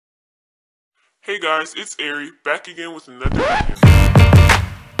Hey guys, it's Ari, back again with another video. Hey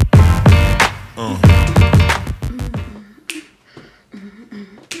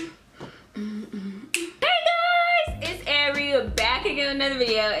guys, it's Ari, back again with another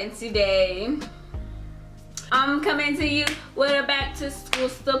video, and today I'm coming to you with a back to school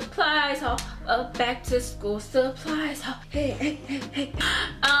supplies haul. A back to school supplies haul. Hey.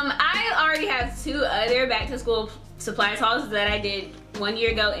 I already have two other back to school supplies hauls that I did 1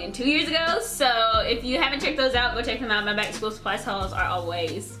 year ago and 2 years ago. So if you haven't checked those out, go check them out. My back to school supplies hauls are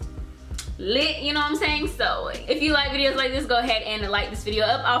always lit, you know what I'm saying? So if you like videos like this, go ahead and like this video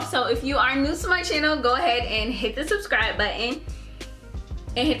up. Also, if you are new to my channel, go ahead and hit the subscribe button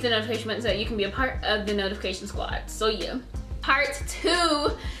and hit the notification button so that you can be a part of the notification squad. So yeah, part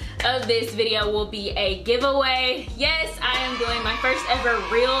 2 of this video will be a giveaway. Yes, I am doing my first ever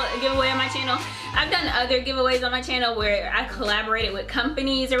real giveaway on my channel. I've done other giveaways on my channel where I collaborated with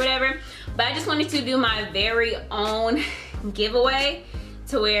companies or whatever, but I just wanted to do my very own giveaway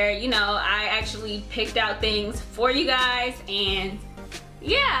to where, you know, I actually picked out things for you guys. And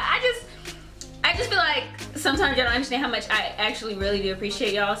yeah, I just feel like sometimes y'all don't understand how much I actually really do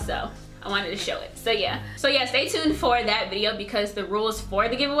appreciate y'all, so I wanted to show it. So yeah, stay tuned for that video because the rules for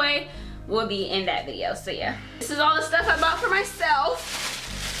the giveaway will be in that video. So yeah, this is all the stuff I bought for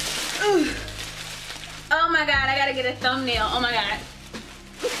myself. Ooh. Oh my god, I gotta get a thumbnail. Oh my god.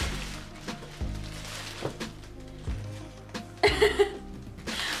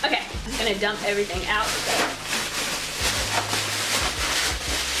 Okay, I'm gonna dump everything out.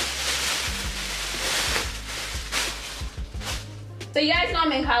 So you guys know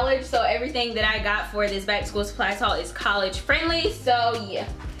I'm in college, so everything that I got for this back to school supplies haul is college friendly, so yeah.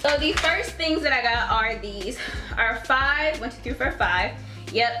 So the first things that I got are these, are 5, 1, 2, 3, 4, 5,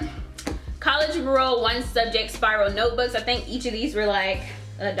 yep. College Rule 1 subject spiral notebooks. I think each of these were like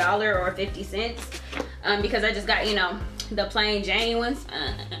 $1 or 50 cents because I just got, you know, the plain Jane ones.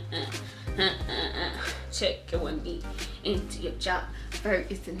 Check your 1B into your job.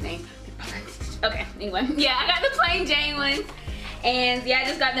 Bird is the name. Okay, anyway, yeah, I got the plain Jane ones. And yeah, I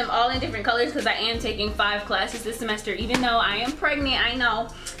just got them all in different colors because I am taking 5 classes this semester. Even though I am pregnant, I know,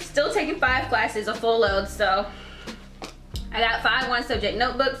 still taking 5 classes, a full load. So I got 5 1 subject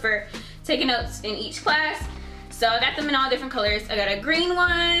notebook for taking notes in each class. So I got them in all different colors. I got a green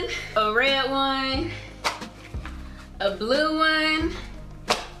one, a red one, a blue one,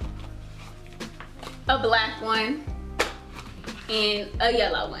 a black one, and a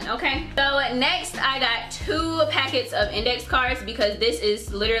yellow one, okay? So next I got 2 packets of index cards because this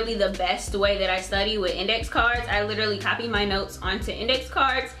is literally the best way that I study with index cards. I literally copy my notes onto index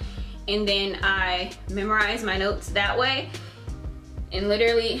cards and then I memorize my notes that way. And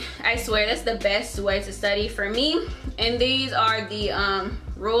literally, I swear that's the best way to study for me. And these are the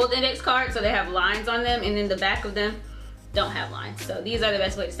ruled index cards, so they have lines on them, and then the back of them don't have lines. So these are the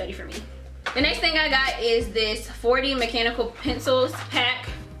best way to study for me. The next thing I got is this 40 mechanical pencils pack.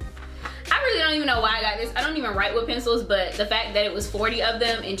 I really don't even know why I got this. I don't even write with pencils, but the fact that it was 40 of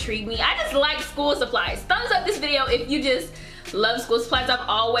them intrigued me. I just like school supplies. Thumbs up this video if you just love school supplies. I've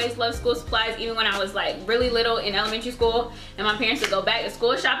always loved school supplies, even when I was like really little in elementary school and my parents would go back to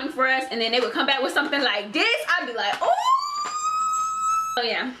school shopping for us and then they would come back with something like this. I'd be like, oh! So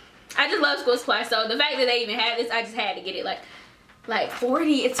yeah, I just love school supplies. So the fact that they even had this, I just had to get it. Like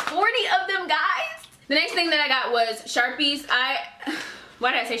 40, it's 40 of them, guys. The next thing that I got was Sharpies.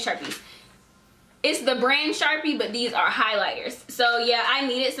 Why did I say Sharpies? It's the brand Sharpie, but these are highlighters. So yeah, I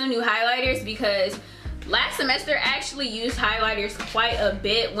needed some new highlighters because last semester I actually used highlighters quite a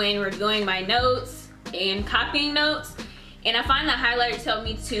bit when reviewing my notes and copying notes. And I find that highlighters help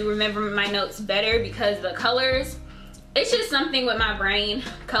me to remember my notes better because the colors, it's just something with my brain.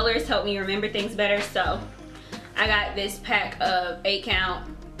 Colors help me remember things better. So I got this pack of 8 count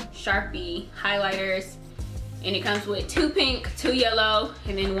Sharpie highlighters. And it comes with 2 pink, 2 yellow,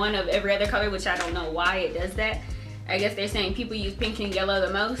 and then 1 of every other color, which I don't know why it does that. I guess they're saying people use pink and yellow the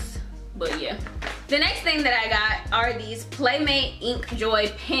most, but yeah. The next thing that I got are these Playmate Ink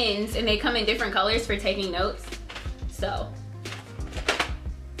Joy pens, and they come in different colors for taking notes. So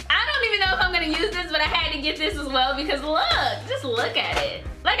I don't even know if I'm gonna use this, but I had to get this as well because look, just look at it.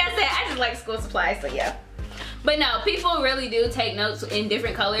 Like I said, I just like school supplies, so yeah. But no, people really do take notes in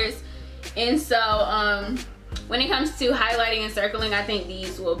different colors, and so when it comes to highlighting and circling, I think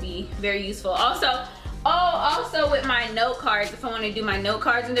these will be very useful. Also with my note cards, if I want to do my note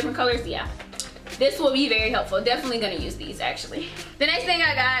cards in different colors, yeah, this will be very helpful. Definitely gonna use these actually. The next thing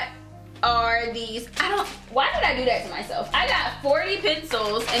I got are these, why did I do that to myself? I got 40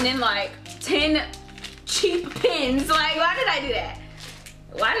 pencils and then like 10 cheap pens. Like, why did I do that?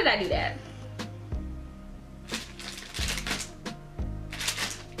 Why did I do that?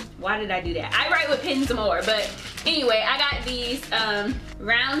 Why did I do that? I write with pens more, but anyway, I got these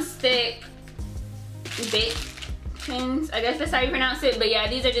round stick bit pens. I guess that's how you pronounce it, but yeah,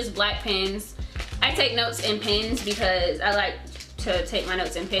 these are just black pens. I take notes in pens because I like to take my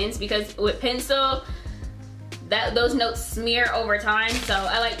notes in pens, because with pencil, those notes smear over time, so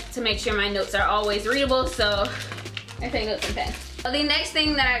I like to make sure my notes are always readable, so I take notes in pens. So the next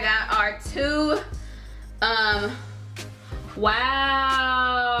thing that I got are two,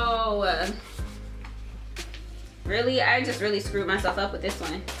 wow. Really? I just really screwed myself up with this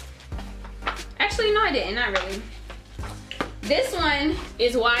one. Actually, no I didn't, not really. This one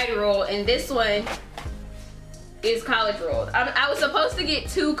is wide rule and this one is college ruled. I was supposed to get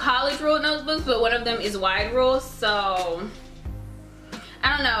two college ruled notebooks, but one of them is wide rule, so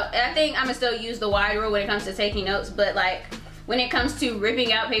I don't know. I think I'm gonna still use the wide rule when it comes to taking notes, but like when it comes to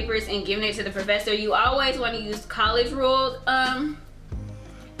ripping out papers and giving it to the professor, you always want to use college ruled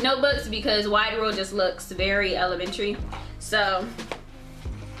notebooks, because wide rule just looks very elementary. So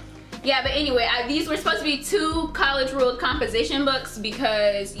yeah, but anyway, these were supposed to be two college ruled composition books,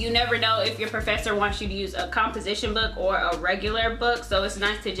 because you never know if your professor wants you to use a composition book or a regular book, so it's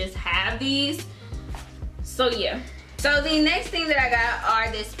nice to just have these. So yeah. So the next thing that I got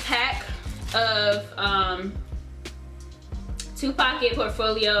are this pack of 2-pocket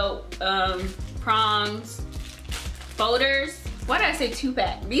portfolio prongs folders. Why did I say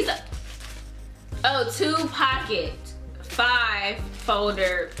 2-pack? These are, oh, 2-pocket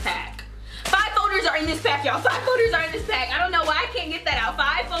 5-folder pack. 5 folders are in this pack, y'all. 5 folders are in this pack. I don't know why I can't get that out.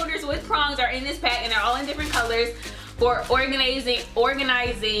 5 folders with prongs are in this pack, and they're all in different colors for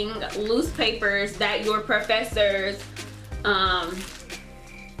organizing loose papers that your professors hand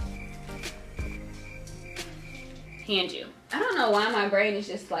you. I don't know why my brain is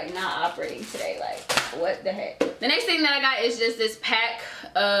just like not operating today. Like, what the heck? The next thing that I got is just this pack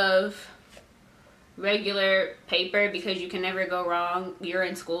of regular paper, because you can never go wrong. You're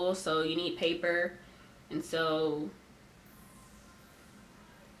in school, so you need paper, and so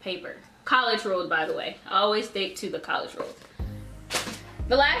paper. College ruled, by the way. I always stick to the college ruled.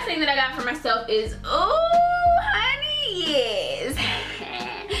 The last thing that I got for myself is, oh honey, yes.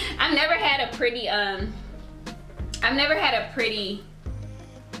 I've never had a pretty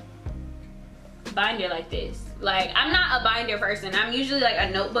binder like this. Like, I'm not a binder person. I'm usually like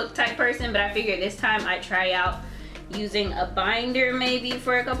a notebook type person, but I figured this time I'd try out using a binder maybe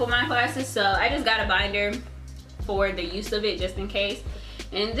for a couple of my classes. So I just got a binder for the use of it, just in case.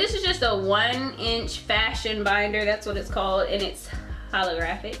 And this is just a 1-inch fashion binder, that's what it's called, and it's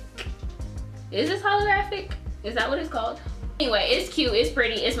holographic. Is this holographic? Is that what it's called? Anyway, it's cute, it's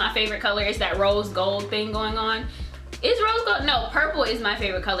pretty, it's my favorite color. It's that rose gold thing going on. Is rose gold? No, purple is my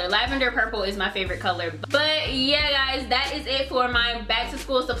favorite color. Lavender purple is my favorite color. But yeah, guys, that is it for my back to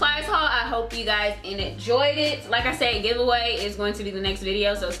school supplies haul. I hope you guys enjoyed it. Like I said, giveaway is going to be the next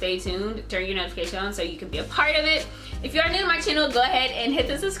video, so stay tuned. Turn your notification on so you can be a part of it. If you are new to my channel, go ahead and hit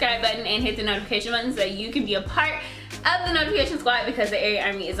the subscribe button and hit the notification button so you can be a part of the notification squad, because the Ari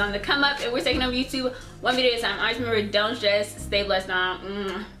Army is on the come up and we're taking over YouTube one video at a time. Always remember, don't stress, stay blessed now.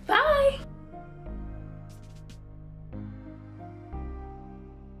 Bye.